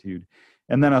in altitude.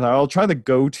 And then I thought, I'll try the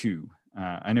go-to.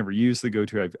 I never used the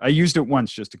go-to. I used it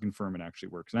once just to confirm it actually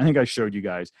works. And I think I showed you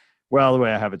guys, well, the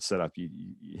way I have it set up, you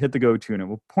hit the go-to and it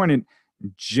will point it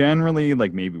generally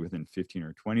like maybe within 15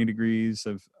 or 20 degrees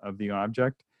of the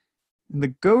object. And the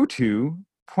go-to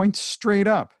points straight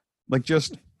up, like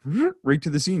just right to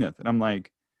the zenith. And I'm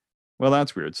like, well,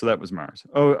 that's weird. So that was Mars.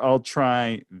 Oh, I'll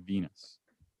try Venus.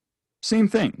 Same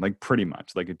thing, like pretty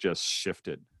much, like it just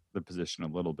shifted the position a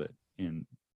little bit and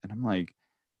I'm like,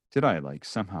 did I like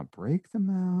somehow break the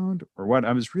mount or what?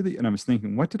 I was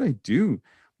thinking, what did I do?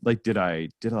 Like, did I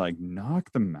like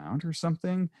knock the mount or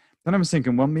something? Then I was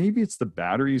thinking, well, maybe it's the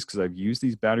batteries because I've used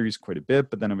these batteries quite a bit.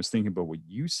 But then I was thinking about what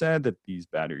you said, that these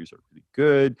batteries are really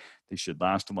good. They should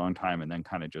last a long time and then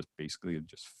kind of just basically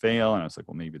just fail. And I was like,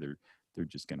 well, maybe they're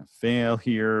just going to fail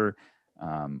here.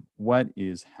 What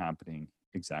is happening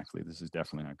exactly? This is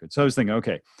definitely not good. So I was thinking,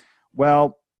 okay,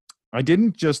 well,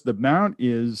 the mount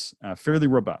is fairly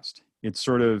robust. It's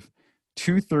sort of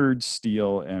 2/3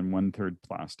 steel and 1/3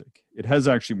 plastic. It has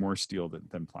actually more steel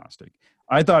than plastic.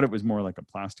 I thought it was more like a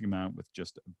plastic mount with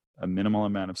just a minimal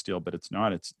amount of steel, but it's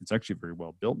not. It's actually a very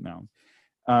well built mount.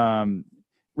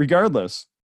 Regardless,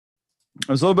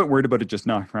 I was a little bit worried about it just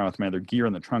knocking around with my other gear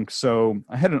in the trunk. So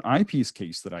I had an eyepiece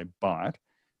case that I bought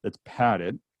that's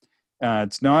padded.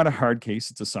 It's not a hard case,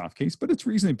 it's a soft case, but it's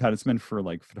reasonably padded. It's meant for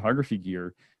like photography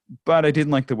gear, but I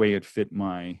didn't like the way it fit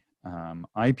my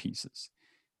eyepieces.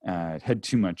 It had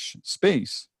too much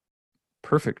space.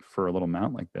 Perfect for a little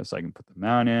mount like this. I can put the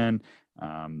mount in.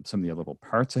 Some of the little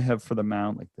parts I have for the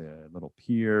mount, like the little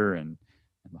pier and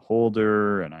the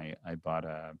holder. And I bought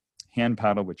a hand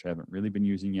paddle, which I haven't really been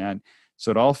using yet. So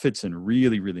it all fits in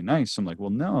really, really nice. So I'm like, well,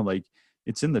 no, like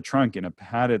it's in the trunk in a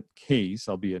padded case,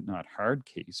 albeit not hard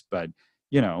case, but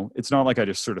it's not like I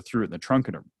just sort of threw it in the trunk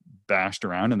and it bashed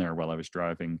around in there while I was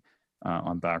driving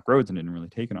on back roads and didn't really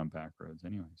take it on back roads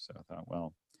anyway. So I thought,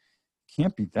 well,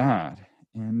 can't be that.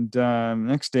 And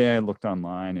next day I looked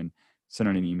online and sent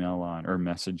out an email or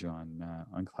message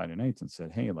on Cloudy Nights and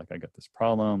said, hey, like I got this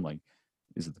problem. Like,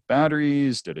 is it the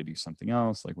batteries? Did I do something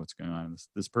else? Like, what's going on? And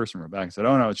this person wrote back and said,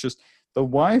 oh no, it's just the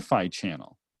Wi-Fi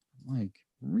channel. I'm like,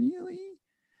 really?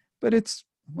 But it's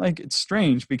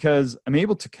strange because I'm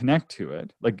able to connect to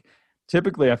it. Like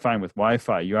typically I find with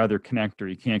Wi-Fi, you either connect or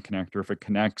you can't connect, or if it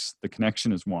connects, the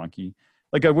connection is wonky.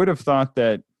 Like I would have thought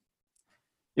that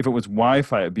if it was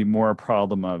Wi-Fi, it'd be more a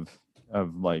problem of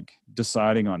like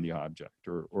deciding on the object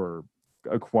or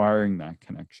acquiring that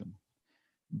connection.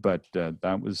 But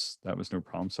that was no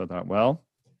problem. So I thought, well,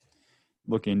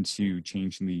 look into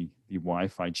changing the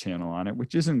Wi-Fi channel on it,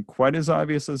 which isn't quite as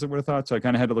obvious as I would have thought. So I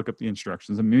kind of had to look up the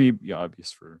instructions, and maybe be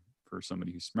obvious for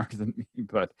somebody who's smarter than me,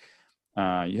 but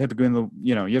you have to go in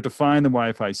you have to find the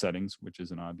Wi-Fi settings, which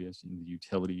isn't obvious, in the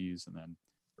utilities, and then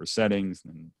for settings,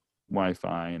 and then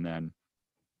Wi-Fi, and then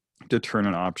to turn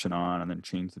an option on, and then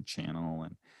change the channel.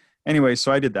 And anyway,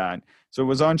 so I did that. So it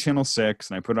was on channel 6,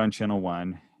 and I put it on channel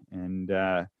 1, and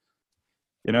I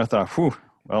thought, whew,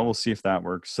 well, we'll see if that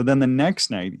works. So then the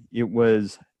next night, it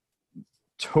was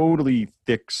totally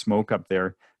thick smoke up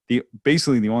there.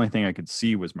 basically the only thing I could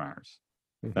see was Mars.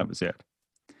 Mm-hmm. That was it.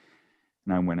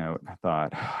 And I went out and I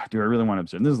thought, do I really want to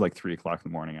observe? And this is like 3:00 in the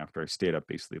morning after I stayed up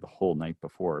basically the whole night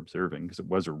before observing, because it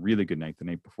was a really good night the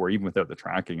night before. Even without the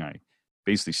tracking, I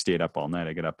basically stayed up all night.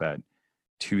 I got up at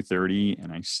 2:30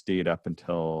 and I stayed up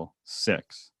until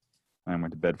 6. And I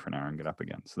went to bed for an hour and got up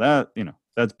again. So that,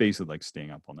 that's basically like staying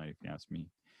up all night, if you ask me.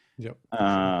 Yep.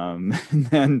 And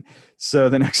then, so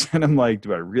the next night I'm like,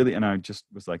 do I really? And I just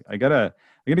was like, I gotta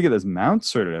get this mount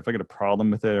sorted. If I get a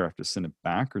problem with it or I have to send it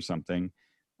back or something,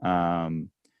 I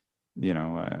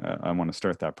want to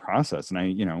start that process. And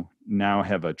I, now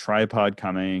have a tripod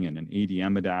coming and an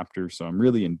ADM adapter. So I'm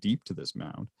really in deep to this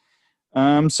mount.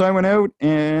 So I went out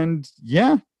and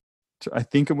I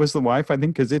think it was the Wi-Fi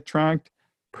thing, because it tracked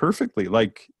perfectly,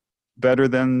 like better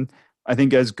than, I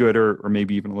think, as good or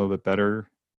maybe even a little bit better.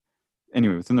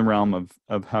 Anyway, within the realm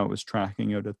of how it was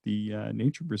tracking out at the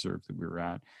nature preserve that we were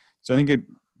at. So I think it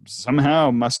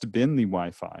somehow must have been the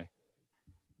Wi-Fi,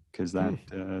 because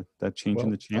that change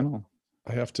in the channel.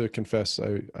 I have to confess,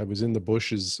 I was in the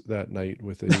bushes that night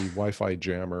with a Wi-Fi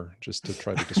jammer just to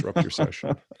try to disrupt your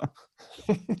session.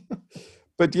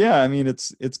 But yeah, I mean,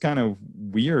 it's kind of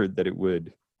weird that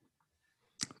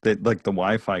like the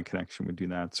Wi-Fi connection would do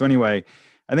that. So anyway,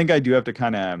 I think I do have to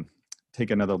kind of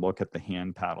take another look at the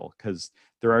hand paddle, because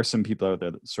there are some people out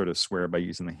there that sort of swear by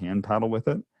using the hand paddle with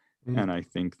it. Mm-hmm. And I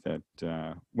think that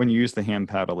when you use the hand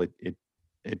paddle, it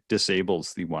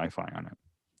disables the Wi-Fi on it.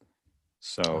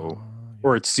 So,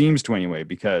 or it seems to anyway,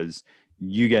 because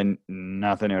you get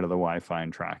nothing out of the Wi-Fi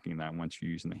and tracking that. Once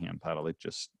you're using the hand paddle, it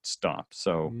just stops.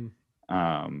 So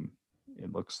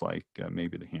it looks like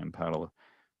maybe the hand paddle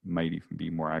might even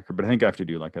be more accurate, but I think I have to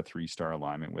do like a 3-star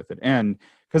alignment with it. And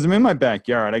because I'm in my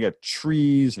backyard, I got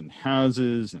trees and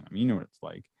houses, and you know what it's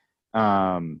like.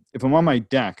 If I'm on my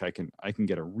deck, I can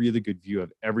get a really good view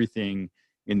of everything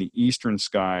in the eastern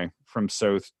sky from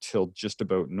south till just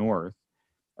about north.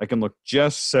 I can look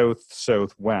just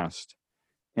southwest,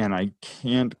 and I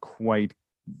can't quite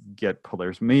get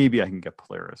Polaris. Maybe I can get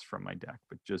Polaris from my deck,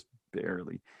 but just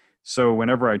barely. So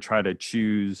whenever I try to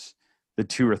choose the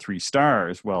 2 or 3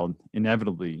 stars, well,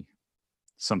 inevitably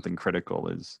something critical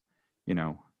is,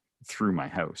 through my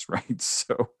house, right?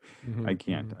 So I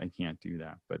can't do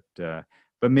that.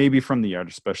 But maybe from the yard,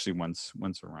 especially once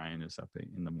Orion is up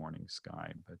in the morning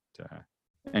sky. But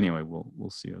anyway, we'll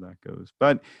see how that goes.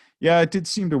 But yeah, it did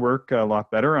seem to work a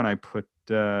lot better. And I put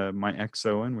my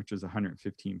XO in, which is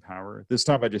 115 power. This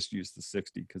time I just used the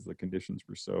 60 because the conditions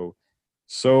were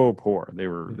so poor. They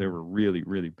were really,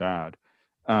 really bad.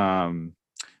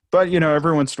 But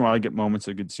every once in a while I get moments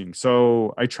of good seeing.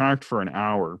 So I tracked for an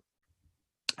hour,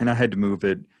 and I had to move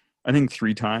it, I think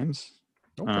 3 times,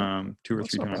 2 or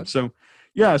 3 times. Bad. So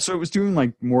yeah, so it was doing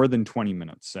like more than 20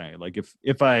 minutes, say. Like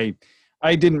if I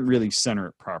didn't really center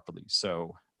it properly.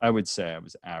 So I would say I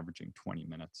was averaging 20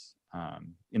 minutes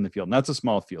in the field. And that's a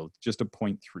small field, just a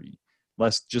 0.3,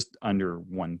 less, just under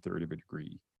 1/3 of a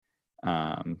degree.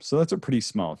 So that's a pretty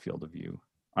small field of view,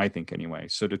 I think, anyway.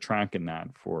 So to track in that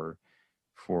for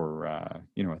a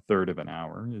third of an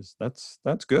hour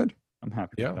that's good. I'm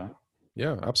happy with that.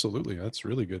 Yeah, absolutely. That's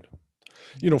really good.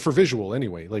 For visual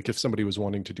anyway, like if somebody was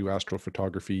wanting to do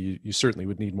astrophotography, you certainly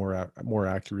would need more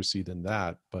accuracy than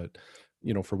that. But,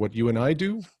 for what you and I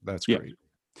do, that's great.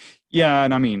 Yeah.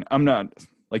 And I mean, I'm not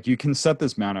like, you can set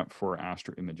this mount up for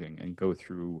astro imaging and go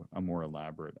through a more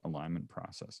elaborate alignment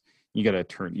process. You got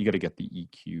to get the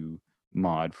EQ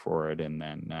mod for it and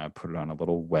then put it on a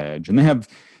little wedge. And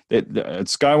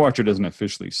Skywatcher doesn't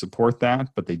officially support that,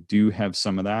 but they do have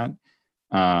some of that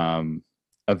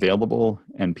available,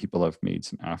 and people have made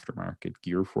some aftermarket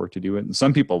gear for it to do it. And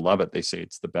some people love it. They say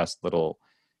it's the best little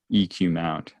EQ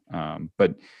mount,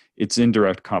 but it's in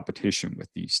direct competition with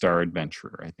the Star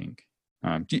Adventurer, I think.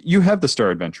 You have the Star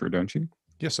Adventurer, don't you?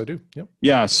 Yes, I do. Yep.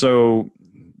 Yeah. So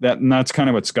that's kind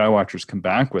of what Skywatchers come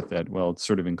back with. That, well, it's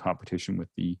sort of in competition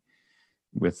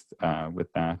with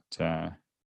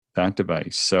that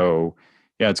device. So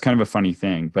yeah, it's kind of a funny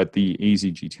thing. But the AZ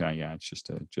GTI, yeah, it's just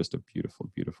a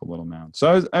beautiful, beautiful little mount.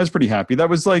 So I was pretty happy. That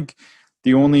was like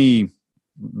the only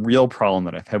real problem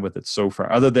that I've had with it so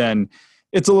far, other than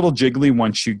it's a little jiggly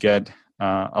once you get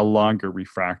a longer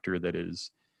refractor that is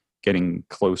getting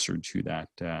closer to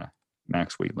that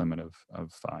max weight limit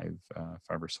of 5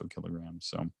 or so kilograms.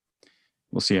 So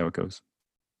we'll see how it goes.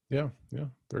 Yeah.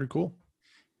 Very cool.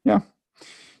 Yeah.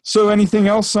 So anything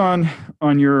else on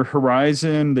your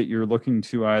horizon that you're looking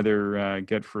to either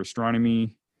get for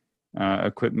astronomy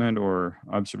equipment or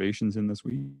observations in this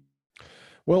week?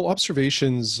 Well,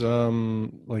 observations,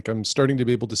 like I'm starting to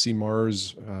be able to see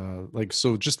Mars,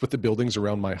 so just with the buildings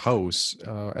around my house,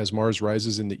 as Mars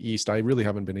rises in the east, I really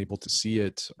haven't been able to see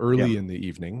it Yeah. early in the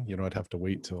evening. I'd have to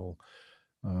wait till,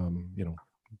 you know,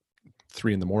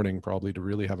 3 in the morning probably to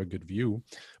really have a good view.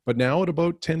 But now at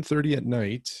about 10:30 at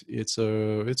night, it's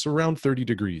around 30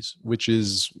 degrees, which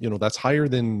is, that's higher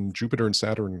than Jupiter and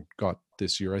Saturn got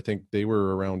this year. I think they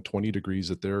were around 20 degrees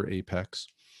at their apex.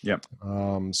 Yeah.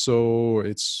 So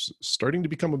it's starting to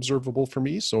become observable for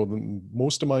me. So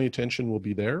most of my attention will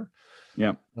be there.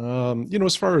 Yeah.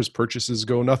 As far as purchases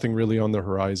go, nothing really on the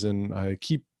horizon. I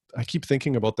keep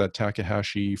thinking about that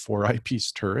Takahashi 4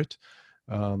 eyepiece turret.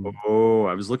 Oh,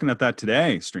 I was looking at that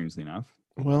today, strangely enough.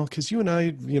 Well, because you and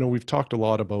I, we've talked a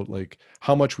lot about like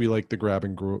how much we like the grab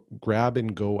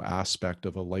and go aspect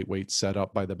of a lightweight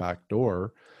setup by the back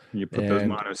door. You put those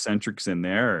And monocentrics in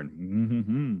there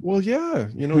and well, yeah,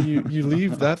 you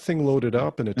leave that thing loaded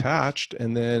up and attached,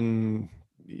 and then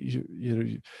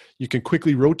you can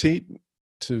quickly rotate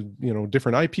to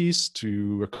different eyepiece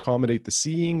to accommodate the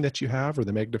seeing that you have or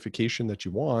the magnification that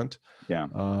you want. yeah.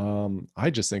 I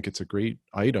just think it's a great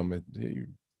item.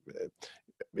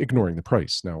 Ignoring the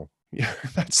price now. Yeah,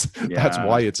 that's Yeah.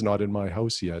 why it's not in my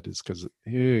house yet, is because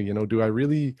do I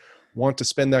really want to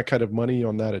spend that kind of money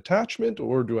on that attachment,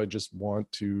 or do I just want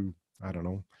to, I don't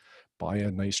know, buy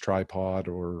a nice tripod,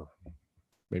 or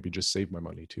maybe just save my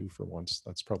money too for once?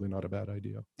 That's probably not a bad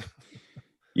idea.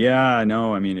 Yeah,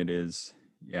 no, I mean it is.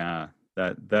 Yeah.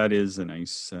 That is a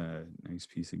nice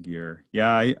piece of gear.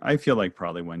 Yeah, I feel like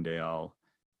probably one day I'll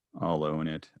own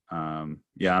it.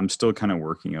 Yeah, I'm still kind of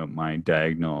working out my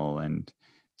diagonal and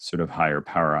sort of higher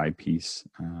power eyepiece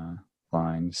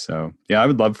line. So yeah, I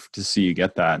would love to see you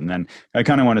get that. And then I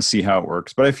kind of want to see how it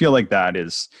works. But I feel like that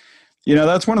is,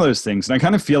 that's one of those things. And I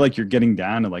kind of feel like you're getting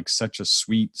down to like such a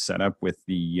sweet setup with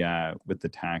the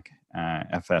TAC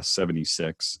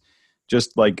FS76.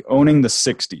 Just like owning the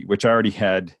 60, which I already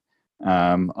had,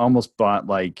 almost bought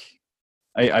like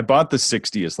I bought the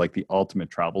 60 as like the ultimate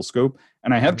travel scope,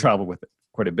 and I have traveled with it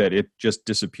quite a bit. It just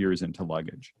disappears into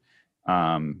luggage.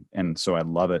 And so I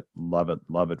love it, love it,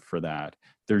 love it for that.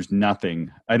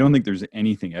 I don't think there's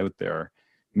anything out there,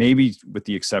 maybe with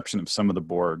the exception of some of the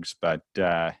Borgs, but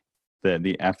the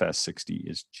FS60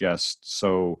 is just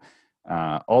so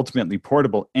ultimately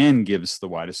portable and gives the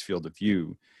widest field of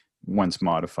view once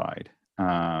modified,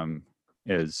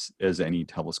 as any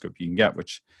telescope you can get,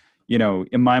 which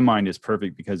in my mind is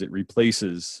perfect because it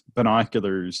replaces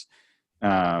binoculars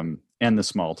and the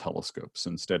small telescopes,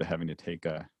 instead of having to take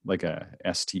a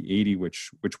ST80,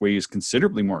 which weighs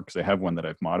considerably more, because I have one that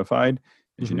I've modified,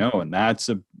 as you know, and that's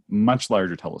a much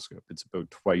larger telescope. It's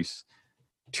about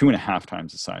 2.5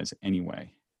 times the size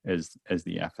anyway as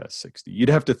the FS60. I'd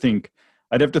have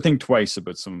to think twice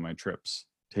about some of my trips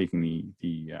taking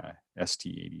the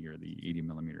ST80 or the 80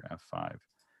 millimeter f5.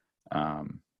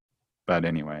 But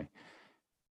anyway,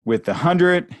 with the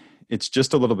 100, it's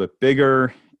just a little bit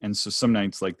bigger. And so some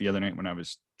nights, like the other night when I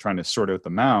was trying to sort out the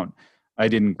mount, I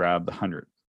didn't grab the 100.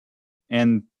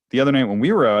 And the other night when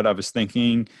we were out, I was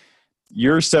thinking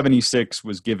your 76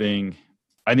 was giving,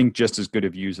 I think, just as good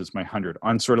of views as my 100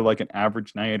 on sort of like an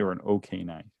average night or an okay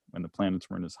night, when the planets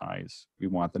weren't as high as we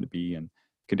want them to be and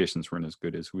conditions weren't as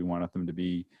good as we wanted them to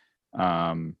be.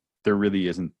 There really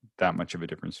isn't that much of a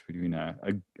difference between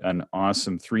an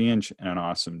awesome 3-inch and an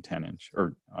awesome 10-inch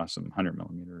or awesome 100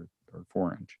 millimeter or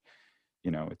 4-inch.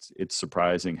 It's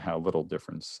surprising how little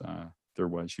difference there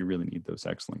was. You really need those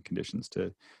excellent conditions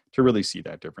to really see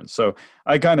that difference. So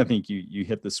I kind of think you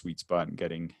hit the sweet spot, and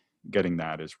getting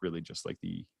that is really just like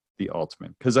the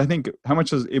ultimate. Because I think, how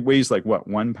much does it weighs, like what,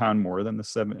 1 pound more than the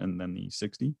 7 and then the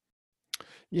 60?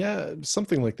 Yeah,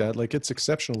 something like that. Like, it's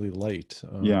exceptionally light,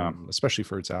 Yeah. especially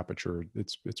for its aperture.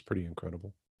 It's pretty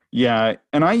incredible. Yeah,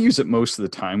 and I use it most of the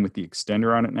time with the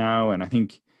extender on it now, and I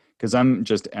think because I'm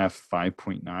just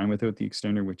f5.9 without the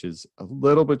extender, which is a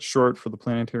little bit short for the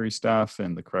planetary stuff,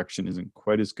 and the correction isn't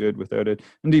quite as good without it.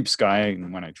 In deep sky,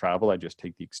 and when I travel, I just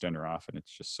take the extender off, and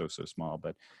it's just so small.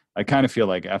 But I kind of feel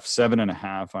like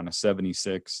f7.5 on a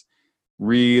 76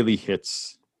 really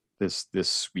hits this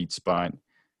sweet spot.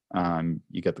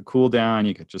 You get the cool down,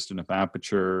 you get just enough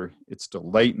aperture, it's still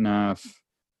light enough.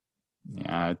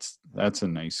 Yeah, that's a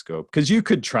nice scope, because you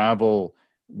could travel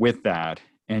with that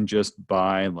and just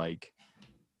buy like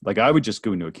I would just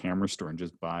go into a camera store and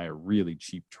just buy a really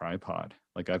cheap tripod.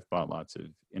 Like, I've bought lots of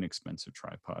inexpensive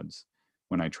tripods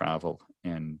when I travel,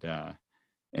 and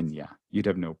yeah, you'd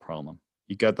have no problem.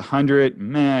 You got the 100,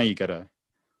 you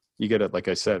gotta, like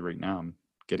I said, right now I'm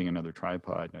getting another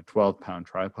tripod. A 12-pound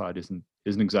tripod isn't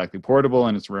exactly portable,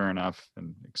 and it's rare enough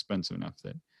and expensive enough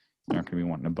that They're not going to be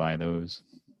wanting to buy those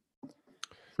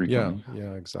Yeah, frequently.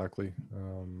 yeah, exactly.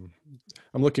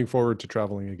 I'm looking forward to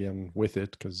traveling again with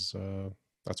it because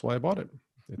that's why I bought it.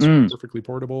 It's perfectly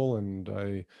portable, and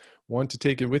I want to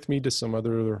take it with me to some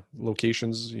other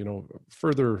locations. You know,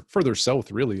 further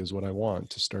south really is what I want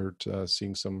to start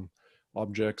seeing some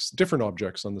different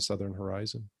objects on the southern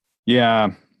horizon.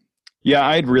 Yeah. Yeah,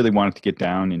 I'd really wanted to get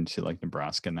down into like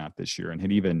Nebraska and that this year, and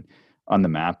had even on the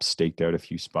map staked out a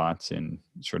few spots in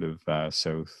sort of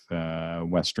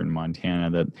western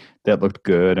Montana that looked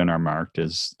good and are marked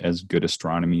as good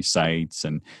astronomy sites.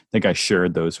 And I think I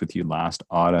shared those with you last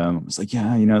autumn. It was like,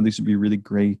 yeah, these would be really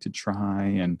great to try.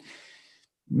 And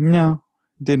no,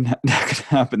 that could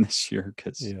happen this year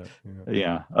because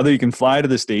although you can fly to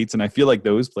the States, and I feel like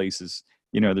those places,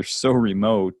 they're so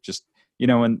remote, just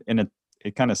and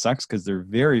it kind of sucks because they're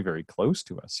very, very close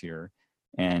to us here.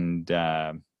 And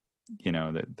that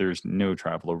there's no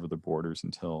travel over the borders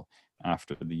until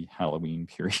after the Halloween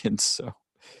period. So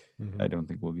I don't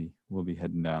think we'll be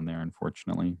heading down there,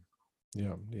 unfortunately.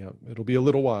 Yeah, it'll be a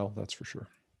little while, that's for sure.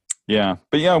 Yeah,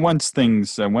 but yeah, once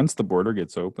the border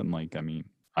gets open, like, I mean,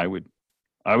 I would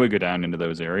go down into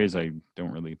those areas. I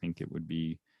don't really think it would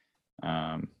be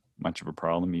much of a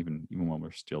problem, even while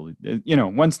we're still,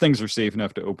 once things are safe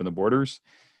enough to open the borders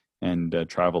and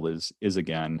travel is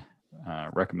again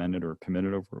recommended or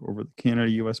permitted over the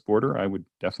Canada-U.S. border, I would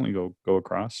definitely go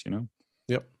across.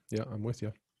 Yep, yeah, I'm with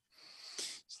you.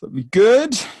 So that'd be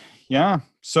good. Yeah.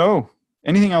 So,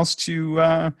 anything else to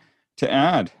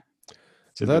add?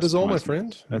 That is all, my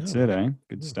friend. That's it, eh?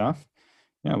 Good stuff.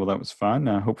 Yeah, well, that was fun.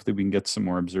 Hopefully we can get some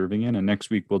more observing in. And next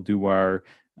week we'll do our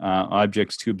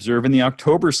objects to observe in the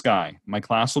October sky. My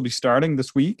class will be starting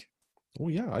this week. Oh,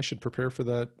 yeah. I should prepare for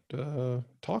that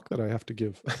talk that I have to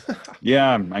give.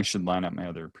 Yeah, I should line up my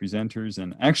other presenters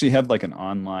and actually have like an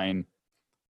online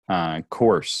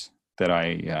course that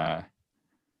I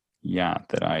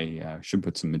should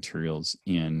put some materials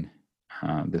in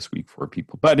this week for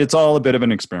people. But it's all a bit of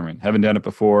an experiment. Haven't done it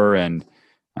before, and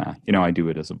I do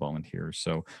it as a volunteer.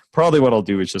 So probably what I'll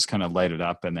do is just kind of light it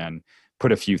up and then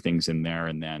put a few things in there,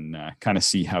 and then kind of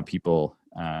see how people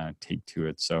take to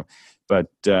it. So, but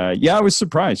I was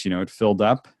surprised. It filled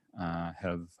up.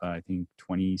 Have I think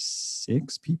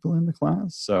 26 people in the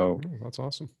class. So that's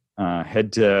awesome.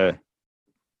 Had to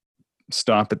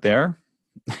stop it there.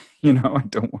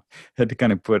 Had to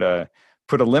kind of put a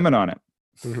limit on it.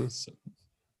 Mm-hmm. So,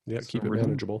 keep it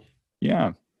manageable.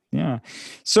 Yeah.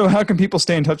 So how can people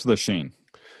stay in touch with us, Shane?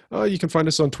 You can find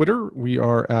us on Twitter. We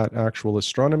are at Actual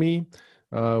Astronomy.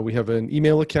 We have an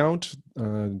email account,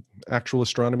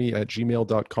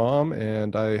 actualastronomy@gmail.com.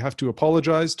 And I have to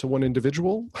apologize to one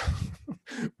individual.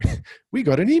 We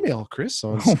got an email, Chris,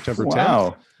 on September 10th.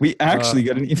 Wow. We actually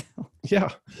got an email. Yeah.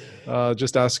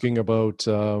 Just asking about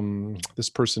this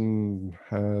person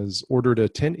has ordered a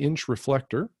 10-inch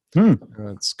reflector.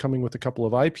 It's coming with a couple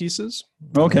of eyepieces.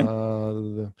 Okay.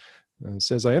 It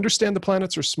says, I understand the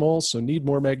planets are small, so need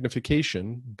more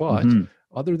magnification, but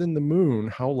other than the moon,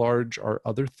 how large are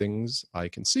other things I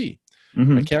can see?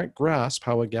 I can't grasp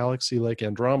how a galaxy like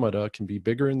Andromeda can be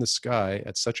bigger in the sky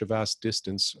at such a vast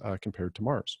distance compared to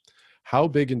Mars. How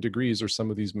big in degrees are some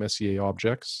of these Messier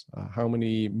objects? How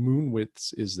many moon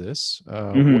widths is this?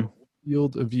 What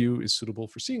field of view is suitable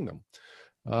for seeing them?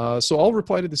 So I'll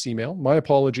reply to this email. My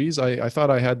apologies. I thought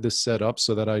I had this set up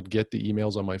so that I'd get the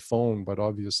emails on my phone, but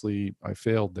obviously I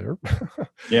failed there.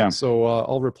 Yeah. So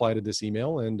I'll reply to this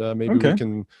email, and maybe we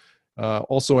can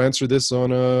also answer this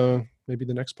on maybe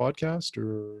the next podcast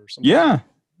or something. Yeah.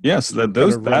 Yes.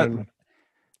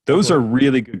 Those are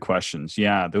really good questions.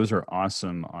 Yeah. Those are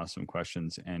awesome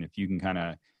questions. And if you can kind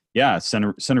of, send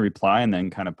a reply and then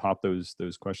kind of pop those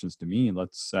questions to me,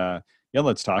 let's talk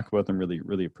about them. Really,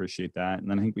 really appreciate that. And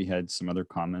then I think we had some other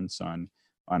comments on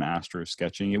astro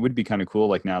sketching. It would be kind of cool,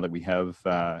 like now that we have,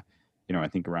 I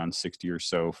think around 60 or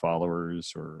so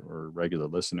followers or regular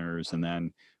listeners, and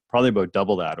then probably about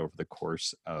double that over the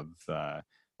course of the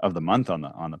month on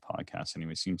the podcast.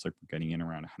 Anyway, seems like we're getting in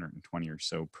around 120 or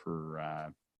so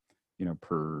per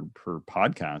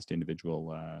podcast,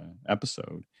 individual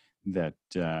episode. That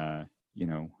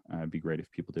it'd be great if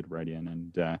people did write in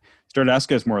and start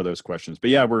asking us more of those questions.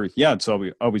 But it's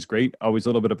always great, always a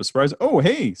little bit of a surprise. Oh,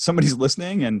 hey, somebody's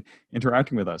listening and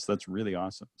interacting with us. That's really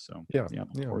awesome. So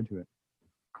look forward to it.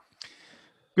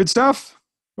 Good stuff.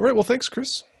 All right. Well, thanks,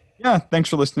 Chris. Yeah, thanks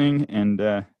for listening, and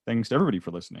thanks to everybody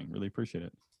for listening. Really appreciate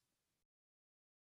it.